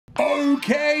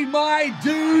Okay, my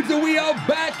dudes, we are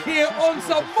back here on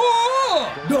some more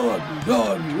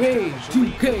WWE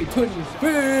 2K23.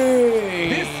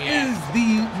 This is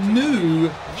the new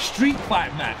Street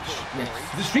Fight match. Yes.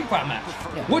 The Street Fight match.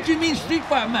 Yeah. What do you mean Street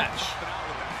Fight match?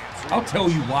 I'll tell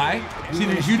you why,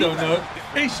 seeing as you don't know.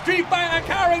 It's Street Fighter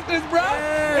characters, bro.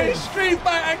 Hey. It's Street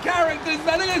Fighter characters,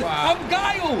 man. Look at Wow. I'm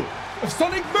Guile.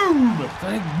 Sonic Boom.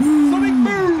 Sonic Boom. Sonic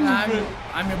Boom.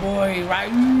 I'm your boy,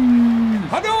 right?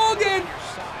 Hadouken.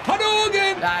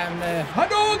 Hadouken. I'm the...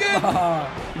 Hadouken.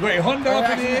 You got a Honda up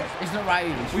in here. It's not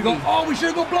right. We got, oh, we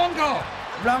should have got Blanca.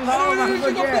 Blanca. Oh, Oh, we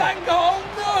should have got Blanca. Oh,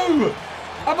 no.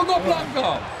 I forgot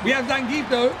Blanca. We have Zangief,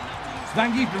 though.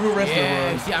 Zangief, the real wrestler.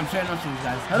 Yeah, see, I'm showing off to you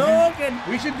guys. Hadouken.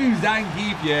 We should do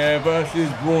Zangief, yeah, versus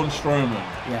Braun Strowman.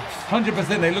 Yes.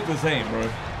 100%, they look the same, bro.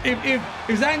 If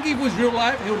Zangief was real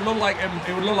life, it would look like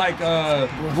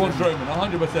Braun Strowman,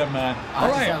 100%, man. All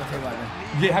right.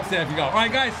 Yeah, have to say everything else. All right,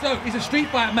 guys. So it's a Street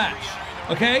Fight match.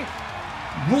 Okay.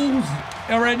 Rules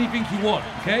are anything you want.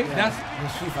 Okay. Yeah, That's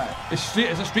it's Street Fight.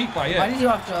 It's a Street Fight. Yeah. Why did you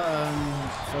have to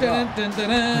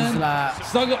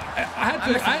Sagat.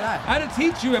 I had to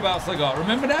teach you about Sagat.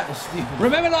 Remember that? It's stupid.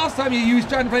 Remember last time you was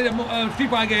trying to play the Street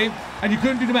Fight game and you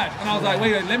couldn't do the match, and I was like,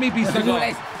 wait, let me be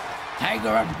Sagat. Tiger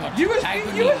uppercut. You was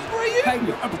Ryu.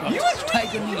 Tiger uppercut. You was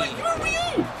Tiger Ryu. knee. You were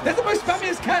Ryu. That's the most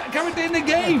spammiest character in the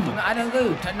game. No, I don't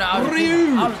go. No, I was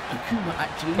Ryu. I was Akuma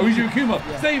actually. Oh, was you Akuma?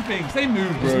 Yeah. Same thing, same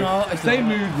move, bro. It's not. Same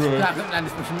move, bro. I couldn't land a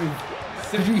special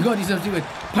move. You got yourself to do it.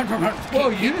 Punch.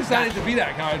 Well, you decided to be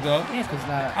that character. Yeah, because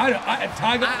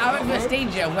Tiger. I went for a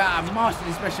stage here where I mastered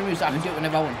the special move so I can do it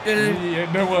whenever I want.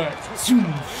 Yeah, no work.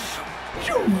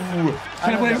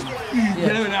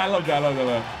 I love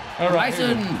that. All right.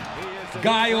 Bison.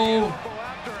 Guile.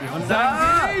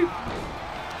 Zangief.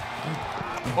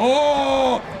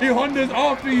 Oh, the Honda's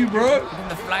after you, bro.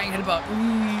 The flying headbutt.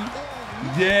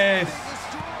 Yes.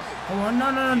 Oh,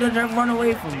 no, don't run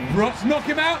away from me. Bro, knock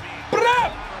him out.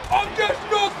 Brap! I've just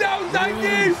knocked out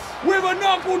Zangief with a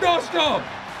knuckle duster.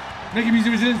 Make him use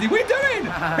the resiliency. What are you doing?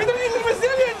 He's not using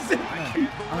resilience.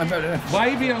 Why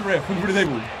are you being on ref? Put the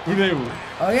table.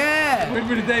 Oh, yeah.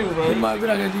 Put the table, bro. Oh my god,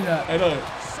 I can do that. I know.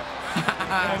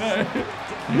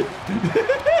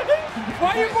 Why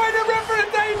are you putting the ref for the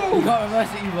table? You can't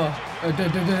reverse it either.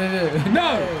 No.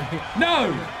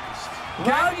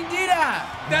 Why would you do that?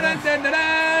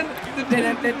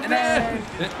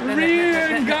 Ryu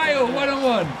and Guile,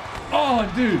 1-on-1. Oh,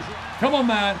 dude. Come on,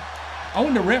 man. I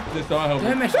want the ref this time.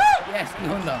 Yes,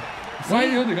 Honda. Why are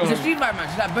you Honda going? It's a Street Fight match.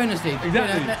 It's like bonus stage.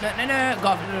 Exactly. No. Go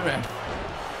after the ref.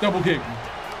 Double kick.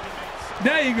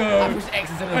 There you go. I push X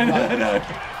instead of I know.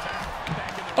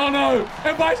 Oh no!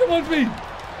 And Bison wants me!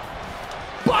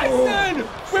 Bison!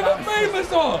 With a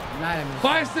famous on!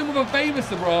 Bison with a famous,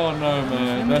 bro. Oh no,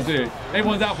 man. That's it.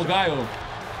 Everyone's out for Guile.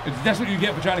 That's what you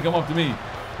get for trying to come after me.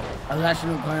 I was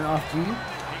actually not going after you.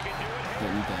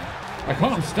 I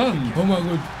can't, I'm stunned. Oh my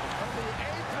god.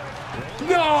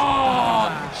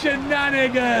 No!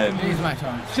 Shenanigans! Here's my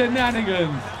chance.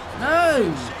 Shenanigans!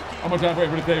 No! I'm gonna try and wait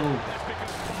for the table.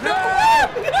 No!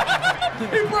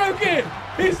 He broke it!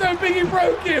 He's so big he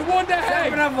broke it! What the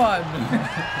heck? Another one!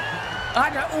 I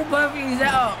had all perfectly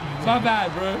set up. My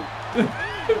bad,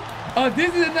 bro.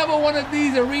 This is another one of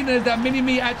these arenas that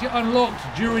Mini-Me actually unlocked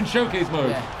during showcase mode.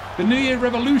 Yeah. The New Year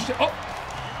Revolution. Oh!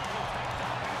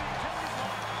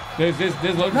 There's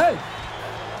loads. No!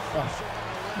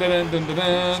 Dun.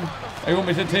 You want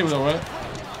me to set the table though, right?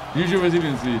 Use your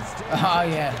resiliency. Oh,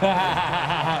 yeah.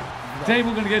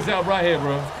 Table gonna get set up right here,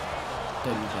 bro.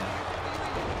 Don't you dare.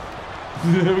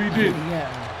 What you did?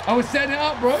 Yeah. I was setting it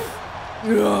up, bro.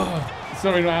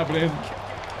 Sorry, not happening.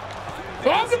 Oh,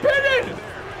 I'm the pinning!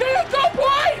 There's no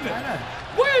point! I know.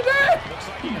 What is that?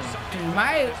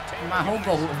 My whole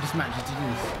goal of this match is to do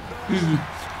this.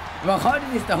 Well, I can't do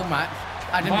this the whole match.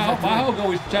 My whole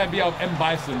goal is to try and beat out M.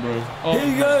 Bison, bro. Oh. Here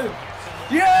you go.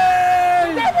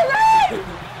 Yay! Referee!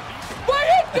 What are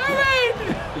you doing?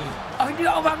 I can do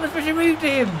a special move to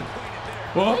him.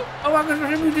 What? Oh, I can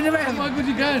special move to the ref. Oh my god,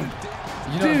 you can.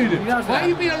 Dude, why are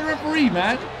you being a referee,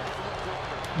 man?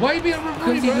 Why are you being a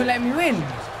referee, because he won't let me win.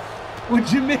 What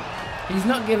do you mean? He's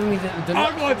not giving me the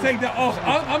I'm gonna take that off.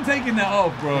 I'm taking that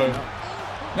off, bro.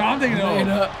 No, I'm taking it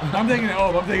off. I'm taking it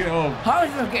off. How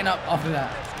is he not getting up after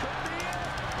that?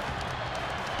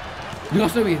 Look how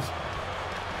slow he is.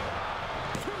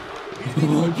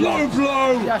 Low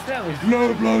blow! Yeah,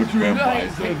 low blow to M.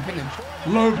 Bison.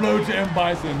 Low blow to M.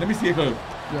 Bison. Let me see it go.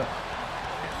 Yeah.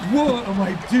 What? Oh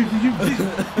my dude, you've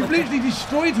literally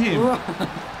destroyed him.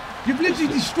 You've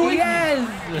literally destroyed him.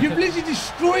 You've literally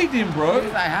destroyed him, bro.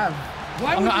 Yes, I have.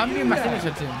 Why would I'm you doing do my that?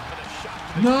 signature to him.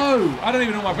 No, I don't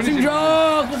even know my finishing.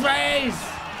 Sinjo,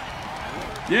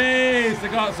 Yay!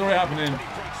 Cigar saw it happening.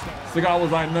 Cigar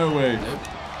was like, no way.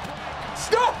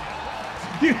 Stop!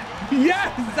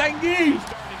 Yes, Zangief!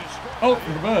 Oh,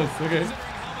 reverse, okay.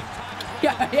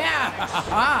 Yeah!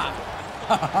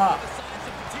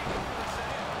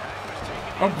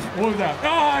 Oh, what was that? Oh,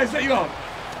 I set you up!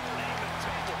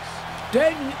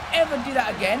 Don't ever do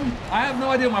that again. I have no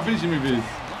idea what my finishing move is.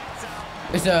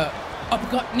 It's a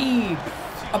uppercut knee.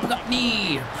 Uppercut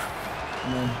knee.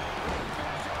 No.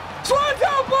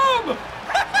 Swanton bomb!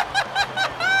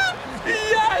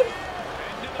 Yes!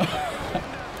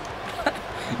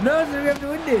 No, so we have to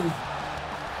win this.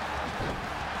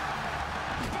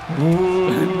 No.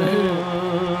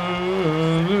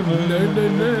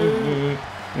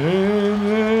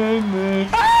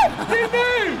 Ah! You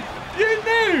knew! You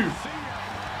knew!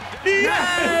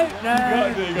 Yes! No! You got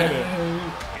it, you got it.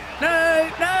 No!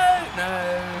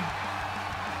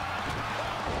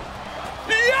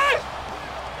 Yes!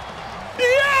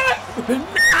 Yes!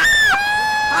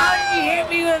 How did you hit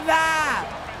me with that?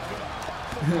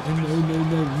 No.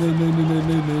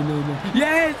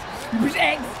 Yes! You push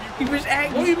X! You push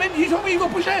X! What do you mean? You told me you got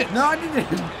to push X. No, I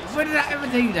didn't. When did I ever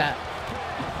tell you that?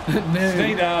 No.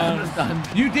 Stay down.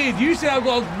 You did. You said I've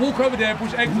got to walk over there and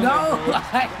push X. No,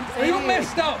 you're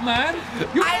messed up, man.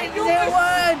 I didn't say a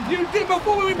word. You did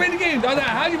before we played the game. I was like,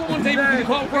 how do you want one table because you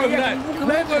can't throw over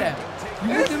that?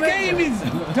 This game is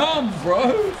dumb,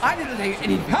 bro. I didn't say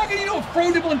anything. How can you not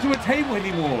throw them onto a table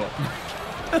anymore?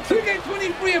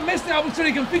 2K23 are messing up so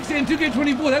they can fix it in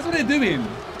 2K24. That's what they're doing.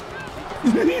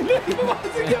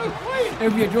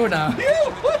 It'll be a draw now.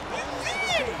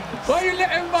 Why are you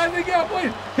letting everybody get a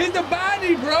point? He's the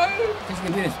baddie, bro. He's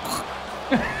gonna do this.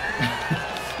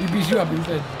 He beats you up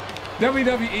instead.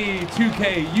 WWE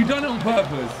 2K, you done it on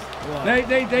purpose. What?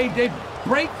 They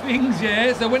break things,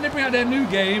 yeah. So when they bring out their new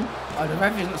game, oh, the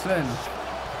ref is not slowing.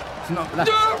 It's not. That's...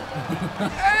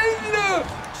 No.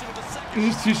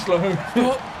 It's too slow.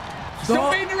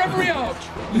 Stop beating the referee up.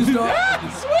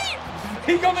 Sweep.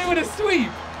 He got me with a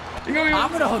sweep. He got me.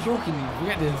 I'm gonna hold walking you.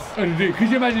 Forget this. Oh, dude, could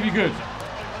you imagine if you could?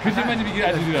 Could you imagine if you could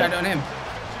actually do that? Try it on him.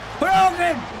 Put it on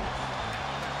him!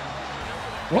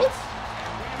 What?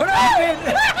 Put it on him!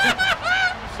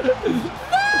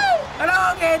 Put it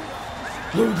on him!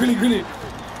 Oh, gully.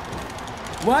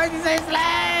 Why is he so slow?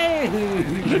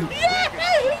 Yes!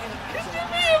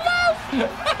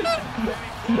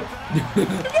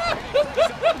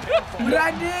 What did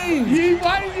I do?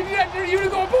 Why did you do that? You would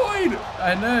have got a point! I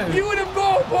know. You would have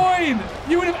got a point!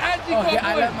 You would have actually got a point! I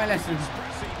learned my lessons.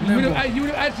 You would have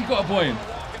actually got a point.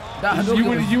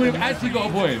 You would have actually got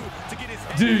a point.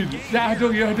 Dude, that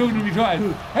Hadouken would be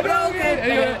trying.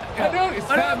 Hadouken! It's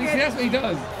spammy. See, that's what he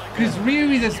does. Because Ryu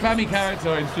is a spammy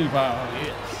character in Street Fighter.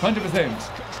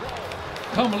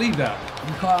 100%. Can't believe that.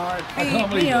 You can't can't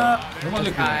believe that. Come on,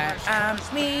 look I am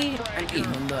me and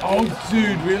even the... Oh,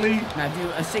 dude, really? Now do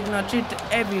a signature to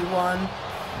everyone.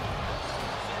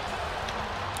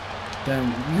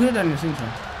 Damn, you could have done your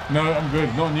signature. No, I'm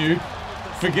good. Not on you.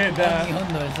 Forget that. Only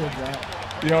Honda said that.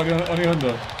 Yeah, only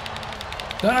Honda.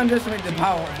 Don't underestimate the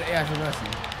power of the AI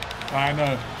reversing. I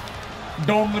know.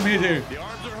 Don't let me do.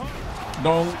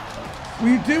 Don't. What are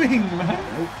you doing, man?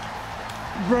 Nope.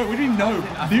 Bro, what do you know?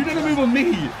 You did a move on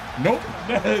me. Nope.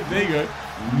 There you go.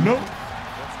 Nope.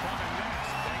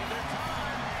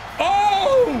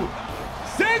 Oh!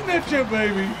 Signature,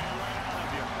 baby.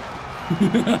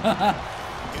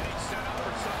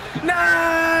 No!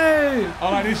 I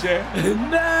like this shit.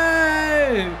 No!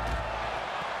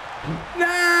 No!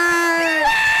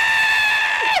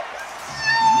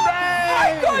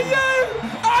 Yes!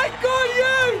 I got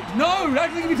you! No,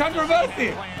 that's going to be time to reverse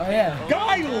it. Oh, yeah.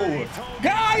 Guile!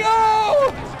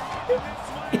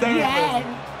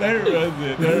 Don't reverse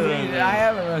it. I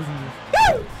am reversing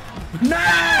this. No!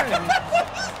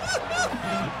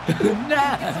 No!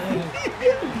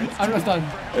 I'm not done.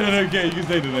 Okay, you can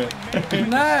stay to that.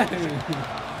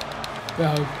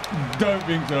 No! Don't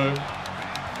think so.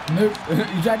 Nope.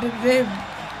 You tried to do him.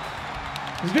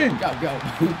 He's doing. Go.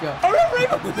 Oh, referee!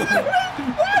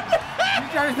 You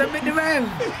trying to submit the ref.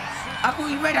 I thought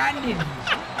you red-handed.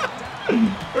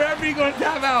 Referee got to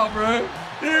tap out, bro.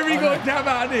 Referee got to tap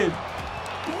out of this.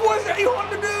 What's that you want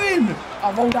to doing?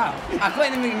 I rolled out. I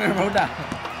couldn't even rolled out.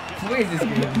 What is this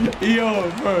game?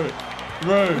 Yo, bro.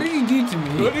 What did you do to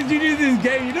me? What did you do to this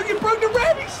game? You look, you broke the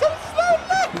ref. He's so slow,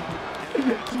 look.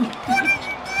 What did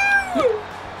you do?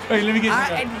 Wait, let me get this.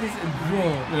 I ended this in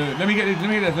draw. Let me get this.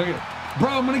 Bro,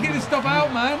 I'm going to get this stuff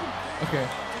out, man. Okay.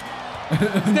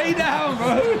 Stay down,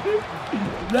 bro.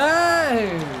 No!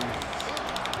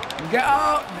 Get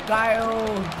up,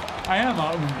 Guile. I am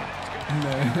up. No.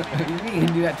 You think you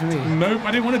can do that to me? Nope,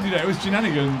 I didn't want to do that. It was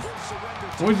shenanigans.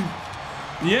 What you...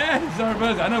 Yeah, it's our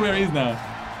reverse. I know where he is now.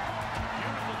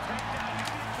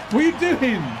 What are you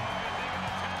doing?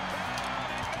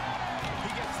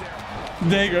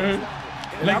 There you go.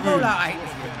 Leg move.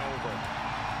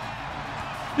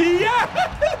 Yeah!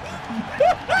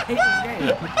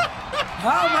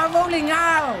 How am I rolling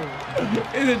now?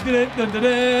 Is it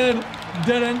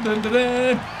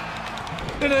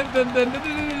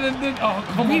oh,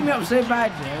 come on. Beat me up so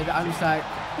bad, dude. I'm just like,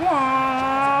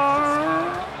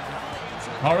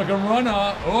 Hurricane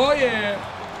Runner. Oh, yeah.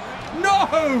 No!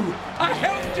 I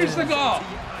helped you, Cigar.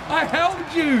 I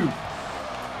helped you.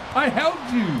 I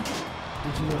helped you.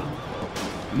 Did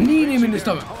you knee him in the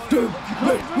stomach? Don't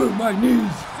move my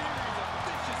knees.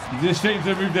 Just straight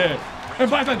into the move there. And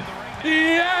Python.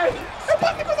 Yes! And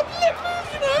Python was a flip move,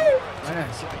 you know? I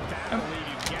know.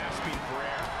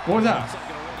 What was that?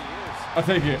 I'll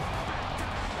take it.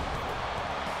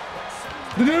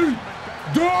 Dude!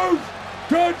 Don't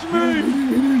touch me!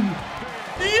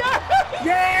 Yes!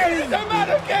 Yes! No man, I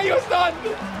don't care, you're stunned!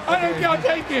 I don't care, I'll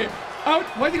take it!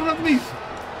 Why is he coming after me?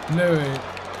 No way.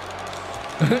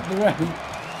 The way.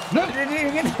 No! Didn't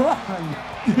even get the one.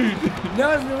 No,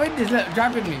 it's the wind is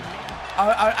driving me.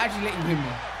 I'll actually let him pin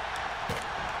me.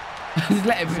 Just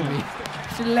let him pin me.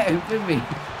 Should let him pin me.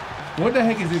 What the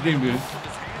heck is this game doing?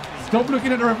 Stop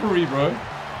looking at the referee, bro.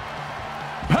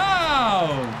 Pow!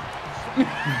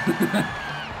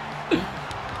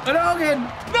 Logan!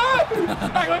 No!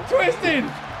 I got twisted!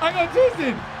 I got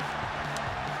twisted!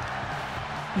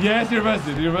 Yes, you're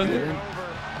arrested. You're arrested.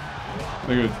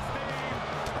 Very good.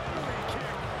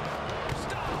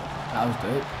 That was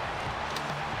dope.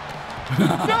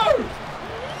 No!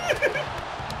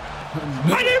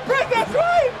 I didn't press that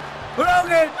twice!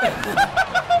 Logan!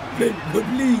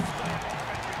 Please.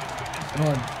 Come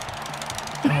on.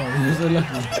 Oh, he was so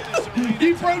lucky.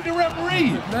 You broke the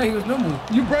referee! No, he was normal.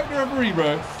 You broke the referee,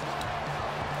 bro.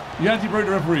 You actually broke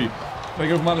the referee. Let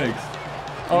go of my legs.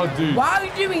 Oh, dude. Why are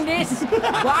you doing this?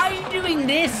 Why are you doing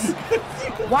this?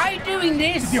 Why are you doing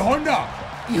this? It's your Honda.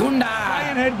 Hyundai.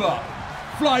 Flying headbutt.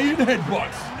 Flying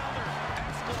headbutts.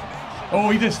 Oh,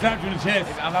 he just slapped you in the chest.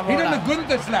 He done the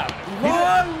Gunther slap.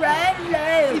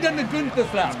 He done the Gunther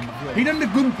slap. He done the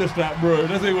Gunther slap, bro.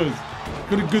 That's what it was. It's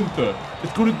called a Gunther.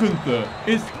 It's called a Gunther.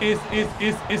 It's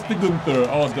the Gunther.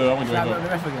 Oh, dude, I want to Slap the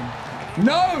ref again.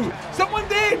 No! Someone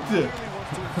did!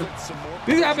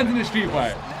 This happens in a street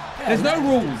fight. There's no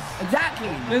rules. Exactly.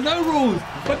 There's no rules.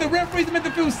 But the referees are meant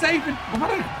to feel safe. And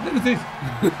what is this?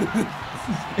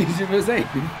 You should feel safe.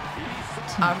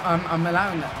 I'm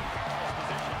allowing that.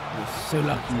 You're so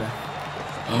lucky, ref.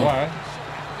 Why?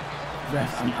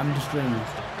 Ref, I'm destroying you.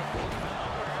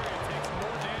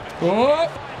 Oh!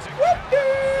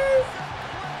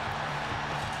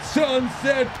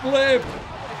 Sunset flip!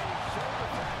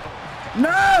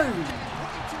 No!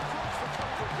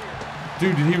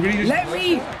 Dude, did he really just... Let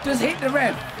me just hit the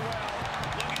ref.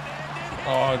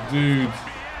 Oh, dude.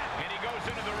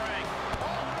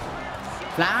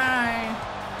 Fly.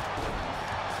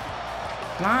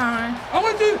 Fly. I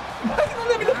want to do... Why is he not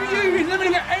let me look at you? He's let me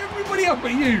look at everybody up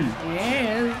but you.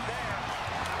 Yes.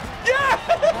 Yeah!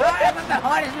 Why? That's the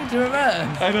hardest thing to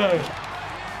reverse. I know.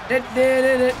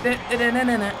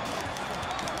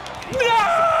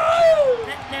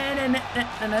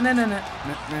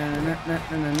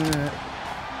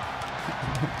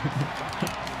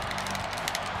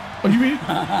 Oh, you mean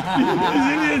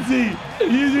resiliency?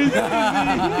 Use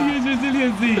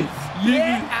resiliency.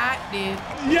 Yeah, I did.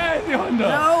 Yes, Honda.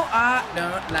 No, I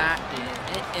don't like it.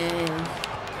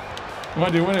 What am I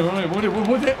doing? What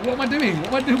am I doing?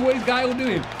 What is Guy all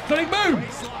doing? Sonic boom!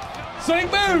 Sonic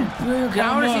boom! Okay, I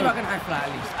want to see if I can high fly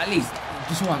at least.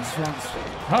 Just once.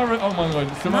 Oh my god.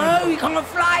 No, you can't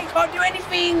fly, you can't do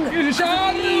anything!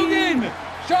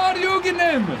 Shoryuken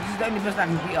them! This is the only person I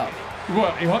can beat up.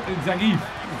 What? Zangief?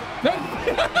 No!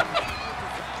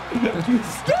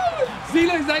 Stop! See,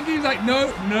 look, Zangief's like,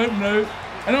 no.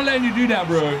 I'm not letting you do that,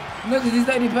 bro. No, because he's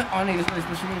the only person. Oh, no, this one is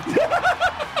special move.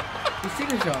 His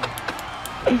signature.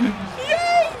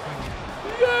 Yes!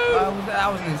 That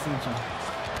wasn't his signature.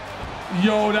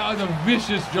 Yo, that was a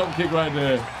vicious drop kick right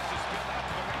there.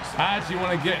 I actually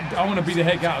want to beat the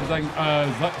heck out of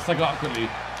Sagat quickly.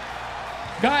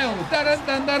 Guile! He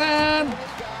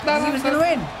was going to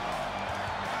win.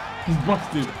 He's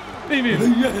busted. Leave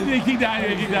him. Yeah, keep down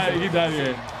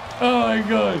here. Oh my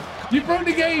god. You broke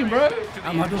the game, bro.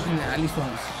 I'm talking at least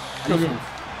once.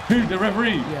 Who? The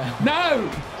referee? Yeah. No!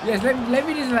 Yes, let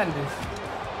me just land this.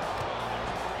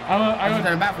 I've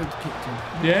done a backwards kick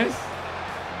too. Yes?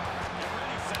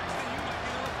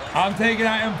 I'm taking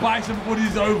out M. Bison before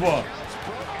this is over.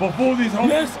 Before this whole...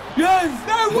 Yes!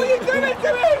 No, what are you doing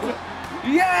to him?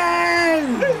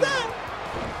 Yes! What is that?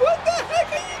 What the heck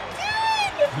are you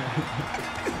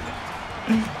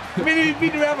doing?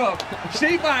 Beat ever.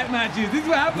 Street fight matches. This is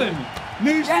what happened.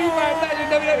 New Street Fight match in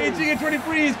WWE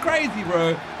 2K23 is crazy,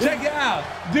 bro. Check it out.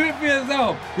 Do it for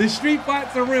yourself. The Street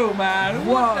Fights are real, man.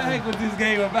 Whoa. What the heck was this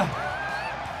game about?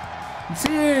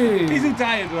 Jeez. He's too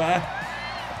tired, man.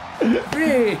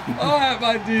 Alright,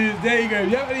 my dudes, there you go.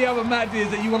 If you have any other matches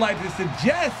that you would like to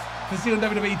suggest to see on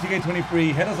WWE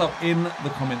 2K23, hit us up in the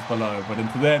comments below. But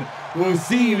until then, we'll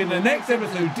see you in the next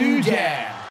episode. Do jam!